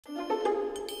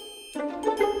Hey,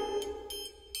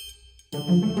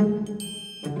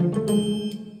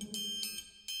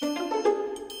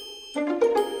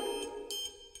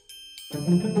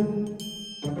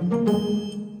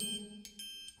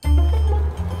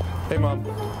 Mom.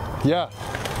 Yeah,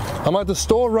 I'm at the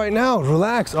store right now.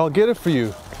 Relax, I'll get it for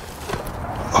you.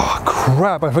 Oh,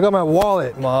 crap, I forgot my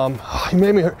wallet, Mom. Oh, you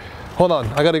made me hurt. Hold on,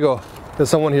 I gotta go.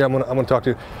 There's someone here I'm gonna talk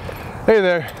to. Hey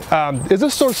there, is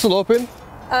this store still open?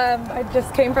 I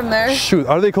just came from there. Shoot,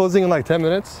 are they closing in like 10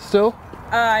 minutes still?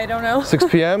 I don't know. 6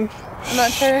 p.m.? I'm not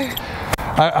sure.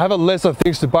 I have a list of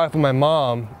things to buy for my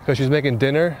mom because she's making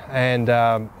dinner, and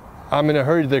I'm in a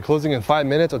hurry. They're closing in 5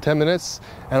 minutes or 10 minutes,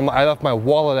 and I left my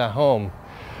wallet at home.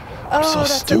 I'm so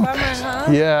stupid. A bummer,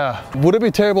 huh? Yeah. Would it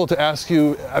be terrible to ask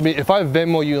you, I mean, if I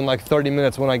Venmo you in like 30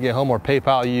 minutes when I get home, or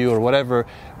PayPal you or whatever,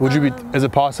 would you be, is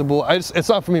it possible? It's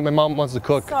not for me. My mom wants to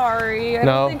cook. Sorry, I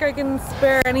don't think I can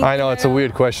spare anything. I know, it's a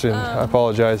weird question. I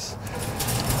apologize.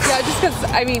 Yeah, just because,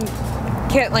 I mean,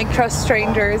 can't like trust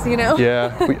strangers, you know?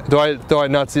 Yeah. Do I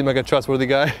not seem like a trustworthy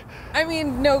guy? I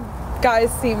mean, no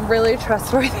guys seem really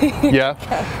trustworthy. Yeah?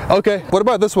 Okay, what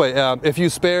about this way? If you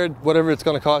spared whatever it's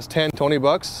gonna cost, 10, 20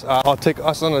 bucks, I'll take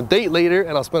us on a date later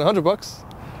and I'll spend 100 bucks.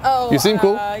 Oh, you seem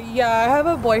cool? Yeah, I have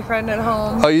a boyfriend at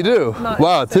home. Oh, you do?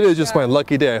 Wow, today's just my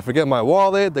lucky day. I forget my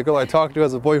wallet, the girl I talked to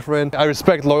has a boyfriend. I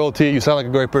respect loyalty, you sound like a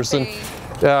great person.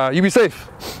 You be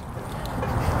safe.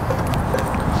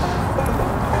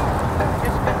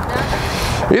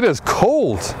 It is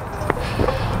cold.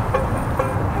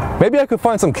 Maybe I could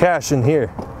find some cash in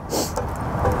here.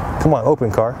 Come on,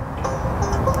 open car.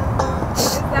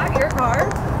 Is that your car?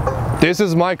 This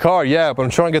is my car, yeah, but I'm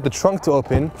trying to get the trunk to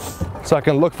open so I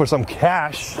can look for some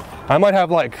cash. I might have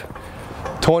like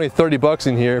 20, 30 bucks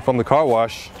in here from the car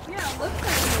wash. Yeah, it looks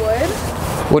like you would.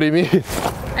 What do you mean?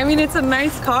 I mean, it's a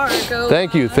nice car.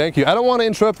 Thank you, thank you. I don't want to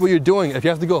interrupt what you're doing. If you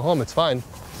have to go home, it's fine.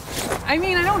 I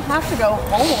mean, I don't have to go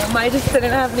home. I just didn't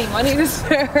have any money to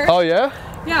spare. Oh, yeah?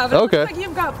 Yeah, but it looks like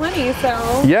you've got plenty,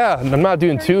 so. Yeah, I'm not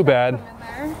doing too bad.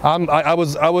 I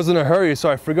was in a hurry,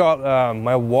 so I forgot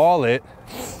my wallet.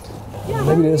 Yeah,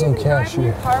 maybe there's some cash here.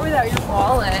 Your car without your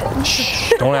wallet.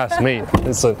 Shh, don't ask me.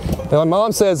 Listen, when my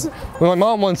mom says, when my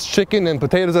mom wants chicken and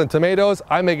potatoes and tomatoes,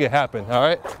 I make it happen, all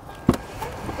right?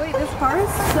 Wait, this car is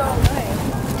so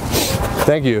nice.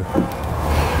 Thank you.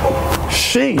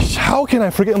 Sheesh, how can I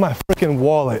forget my freaking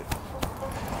wallet?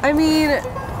 I mean,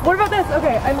 what about this?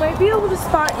 Okay, I might be able to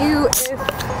spot you if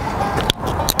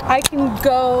I can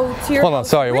go to your. Hold on,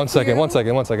 sorry, one second.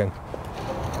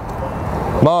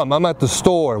 Mom, I'm at the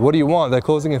store. What do you want? They're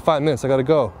closing in 5 minutes. I gotta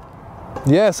go.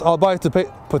 Yes, I'll buy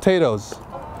potatoes.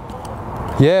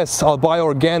 Yes, I'll buy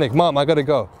organic. Mom, I gotta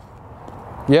go.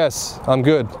 Yes, I'm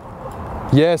good.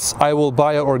 Yes, I will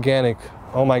buy organic.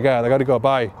 Oh my God, I gotta go.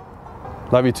 Bye.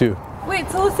 Love you too. Wait,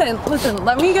 so listen,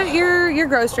 let me get your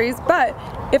groceries, but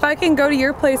if I can go to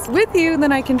your place with you,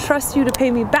 then I can trust you to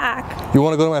pay me back. You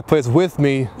want to go to my place with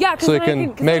me? Yeah, so you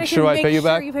can make sure I pay you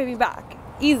back? You pay me back.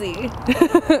 Easy,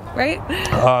 right?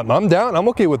 I'm down. I'm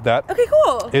okay with that. Okay,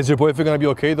 cool. Is your boyfriend gonna be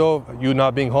okay though? You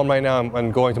not being home right now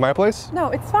and going to my place? No,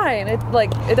 it's fine. It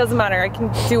doesn't matter. I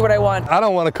can do what I want. I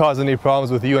don't want to cause any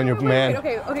problems with you and your man.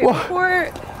 Okay.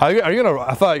 Before. Are you gonna?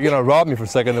 I thought you were gonna rob me for a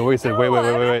second. The way you said, wait.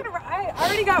 I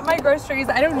already got my groceries.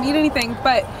 I don't need anything.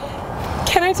 But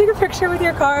can I take a picture with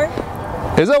your car?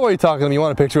 Is that what you're talking to me? You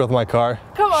want a picture with my car?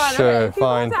 Come on. Sure, okay.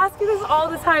 fine. People ask you this all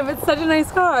the time. It's such a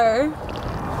nice car.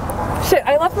 Shit,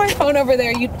 I left my phone over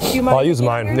there. You mind? I'll use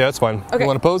mine. Yeah, that's fine. Okay. You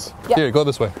want to pose? Yeah. Here, go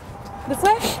this way. This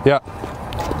way? Yeah.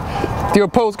 Do your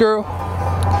pose, girl.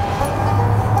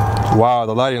 Wow,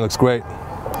 the lighting looks great.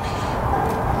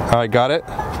 All right, got it?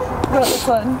 Got this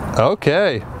one.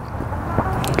 Okay.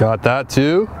 Got that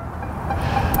too.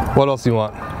 What else do you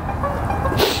want?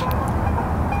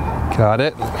 Got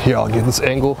it. Here, I'll get this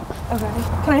angle. Okay.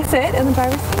 Can I sit in the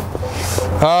driver's seat?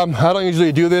 I don't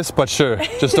usually do this, but sure.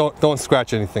 Just don't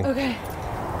scratch anything. Okay.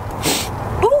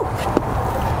 Ooh.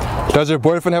 Does your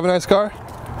boyfriend have a nice car?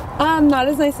 Not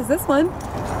as nice as this one.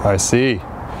 I see.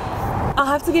 I'll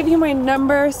have to give you my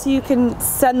number so you can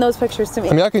send those pictures to me.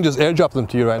 I mean, I can just airdrop them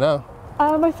to you right now.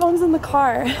 My phone's in the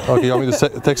car. Okay, you want me to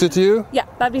text it to you? Yeah,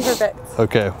 that'd be perfect.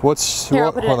 Okay, Here,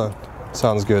 I'll put it hold on.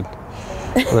 Sounds good.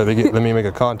 Let me make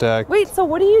a contact. Wait, so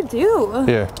what do you do?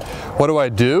 Here. What do I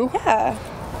do? Yeah.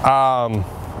 I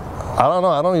don't know.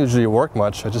 I don't usually work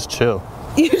much. I just chill.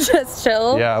 You just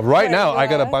chill? Yeah, right now I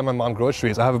gotta buy my mom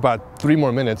groceries. I have about 3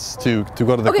 more minutes to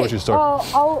go to the grocery store.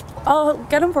 I'll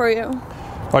get them for you.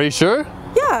 Are you sure?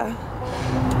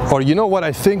 Yeah. Or you know what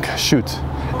I think? Shoot.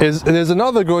 There's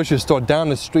another grocery store down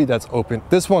the street that's open.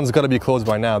 This one's gotta be closed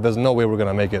by now. There's no way we're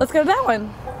gonna make it. Let's go to that one.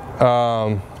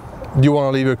 Do you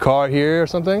want to leave your car here or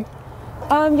something?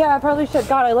 Yeah, I probably should.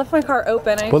 God, I left my car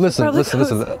open. But listen.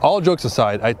 All jokes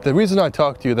aside, the reason I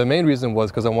talked to you, the main reason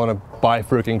was because I want to buy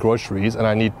freaking groceries and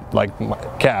I need like my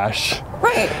cash.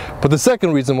 Right. But the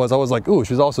second reason was I was like, ooh,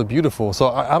 she's also beautiful. So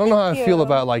I don't know how I feel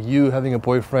about like you having a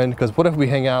boyfriend, because what if we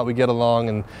hang out, we get along,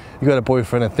 and you got a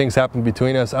boyfriend and things happen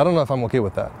between us? I don't know if I'm okay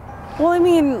with that. Well, I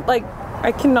mean, like,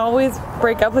 I can always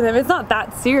break up with him. It's not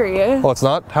that serious. Oh, it's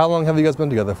not? How long have you guys been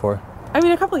together for? I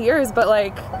mean, a couple years, but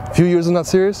like... A few years is not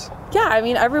serious? Yeah, I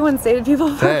mean, everyone's dated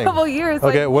people for a couple years.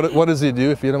 Okay, like, what does he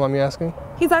do, if you don't mind me asking?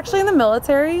 He's actually in the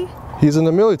military. He's in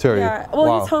the military? Yeah,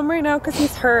 well, he's home right now because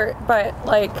he's hurt, but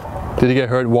like... Did he get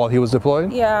hurt while he was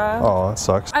deployed? Yeah. Oh, that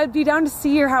sucks. I'd be down to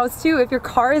see your house too if your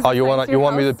car is... Oh, you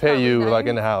want me to pay you like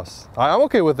in the house? I'm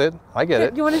okay with it. I get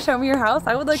it. Do you want to show me your house?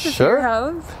 I would like to see your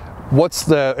house.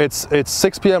 It's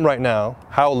 6 p.m. right now.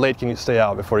 How late can you stay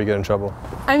out before you get in trouble?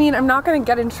 I mean, I'm not gonna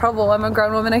get in trouble. I'm a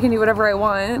grown woman. I can do whatever I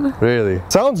want. Really?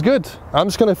 Sounds good. I'm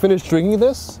just gonna finish drinking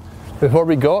this before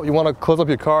we go. You want to close up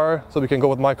your car so we can go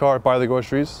with my car, buy the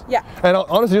groceries? Yeah. And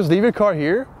honestly, just leave your car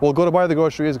here. We'll go to buy the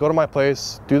groceries, go to my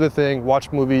place, do the thing, watch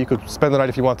a movie. You could spend the night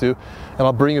if you want to, and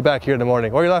I'll bring you back here in the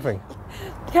morning. Why are you laughing?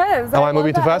 Because am I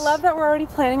moving too fast? I love that we're already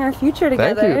planning our future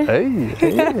together. Thank you.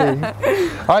 Hey.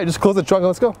 All right, just close the trunk and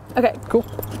let's go. Okay. Cool.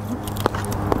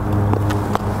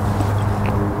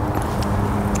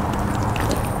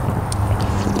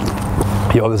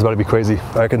 Yo, this is about to be crazy.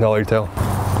 I can already tell.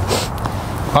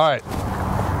 All right.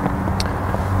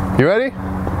 You ready?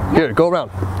 Here, go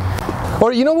around.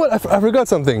 Or you know what? I forgot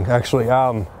something actually.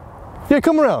 Here,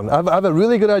 come around. I have a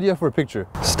really good idea for a picture.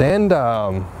 Stand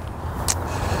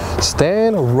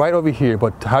right over here,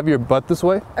 but have your butt this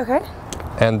way. Okay.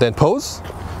 And then pose.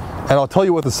 And I'll tell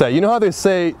you what to say. You know how they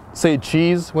say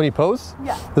cheese when you pose?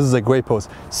 Yeah. This is a great pose.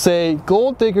 Say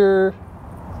gold digger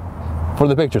for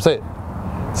the picture. Say it.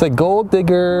 Say gold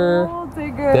digger. Gold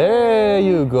digger. There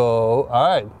you go. All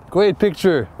right. Great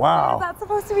picture. Wow. Is that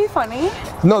supposed to be funny?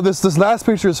 No, this last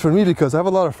picture is for me because I have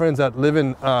a lot of friends that live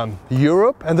in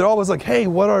Europe, and they're always like, hey,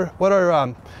 what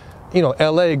are you know,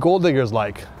 LA gold diggers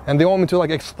like? And they want me to like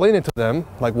explain it to them,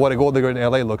 like what a gold digger in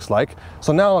LA looks like.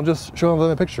 So now I'm just showing them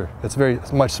a picture. It's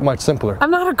much simpler.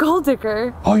 I'm not a gold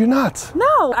digger. Oh, you're not?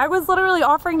 No, I was literally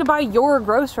offering to buy your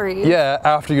groceries. Yeah,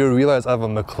 after you realize I have a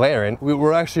McLaren.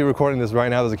 We're actually recording this right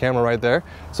now. There's a camera right there.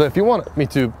 So if you want me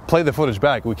to play the footage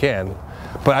back, we can.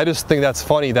 But I just think that's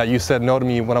funny that you said no to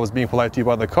me when I was being polite to you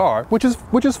about the car, which is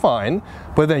fine.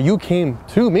 But then you came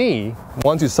to me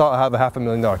once you saw I have a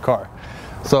 $500,000 car.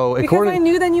 So because I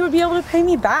knew then you would be able to pay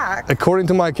me back. According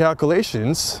to my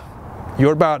calculations,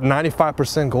 you're about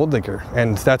 95% gold digger,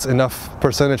 and that's enough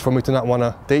percentage for me to not want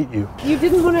to date you. You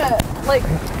didn't want to, like,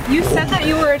 you said that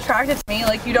you were attracted to me,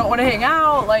 like you don't want to hang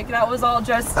out, like that was all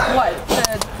just what?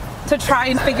 To try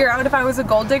and figure out if I was a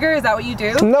gold digger? Is that what you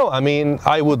do? No, I mean,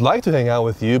 I would like to hang out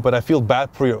with you, but I feel bad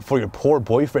for your poor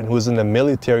boyfriend who's in the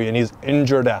military and he's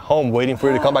injured at home waiting for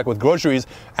you to come back with groceries,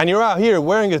 and you're out here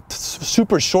wearing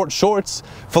super short shorts,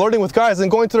 flirting with guys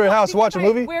and going to their house to watch a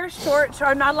movie? Wear shorts.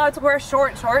 I'm not allowed to wear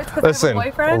short shorts because I have a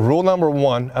boyfriend? Listen, rule number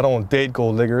 1, I don't date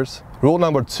gold diggers. Rule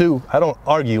number 2, I don't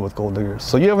argue with gold diggers.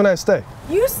 So you have a nice day.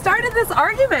 You started this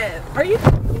argument. Are you...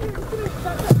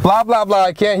 Blah, blah, blah.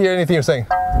 I can't hear anything you're saying.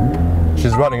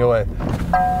 She's running away.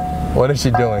 What is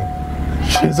she doing?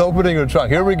 She's opening her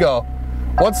trunk. Here we go.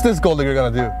 What's this gold digger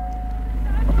gonna do?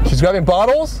 She's grabbing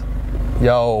bottles?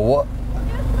 Yo, what?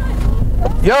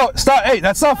 Yo, stop. Hey,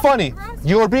 that's not funny.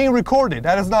 You are being recorded.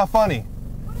 That is not funny.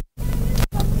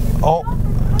 Oh,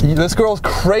 this girl's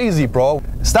crazy, bro.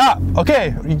 Stop.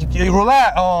 Okay, you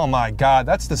relax. Oh my God,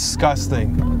 that's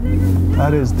disgusting.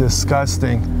 That is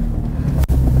disgusting.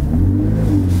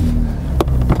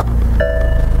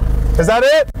 Is that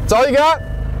it? That's all you got?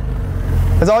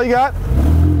 That's all you got?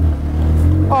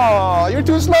 Oh, you're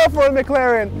too slow for a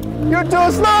McLaren. You're too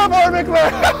slow for a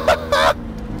McLaren.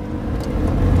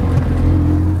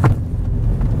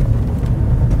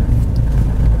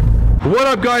 What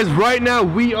up, guys? Right now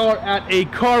we are at a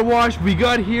car wash. We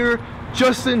got here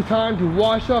just in time to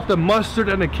wash off the mustard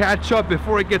and the ketchup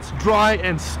before it gets dry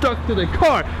and stuck to the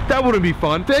car. That wouldn't be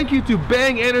fun. Thank you to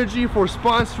Bang Energy for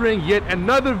sponsoring yet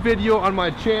another video on my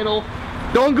channel.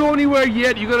 Don't go anywhere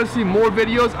yet. You're gonna see more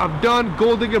videos. I've done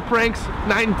gold digger pranks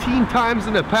 19 times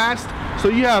in the past, so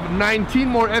you have 19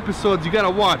 more episodes you gotta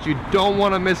watch. You don't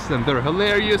want to miss them. They're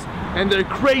hilarious and they're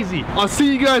crazy. I'll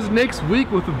see you guys next week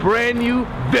with a brand new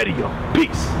video.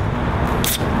 Peace.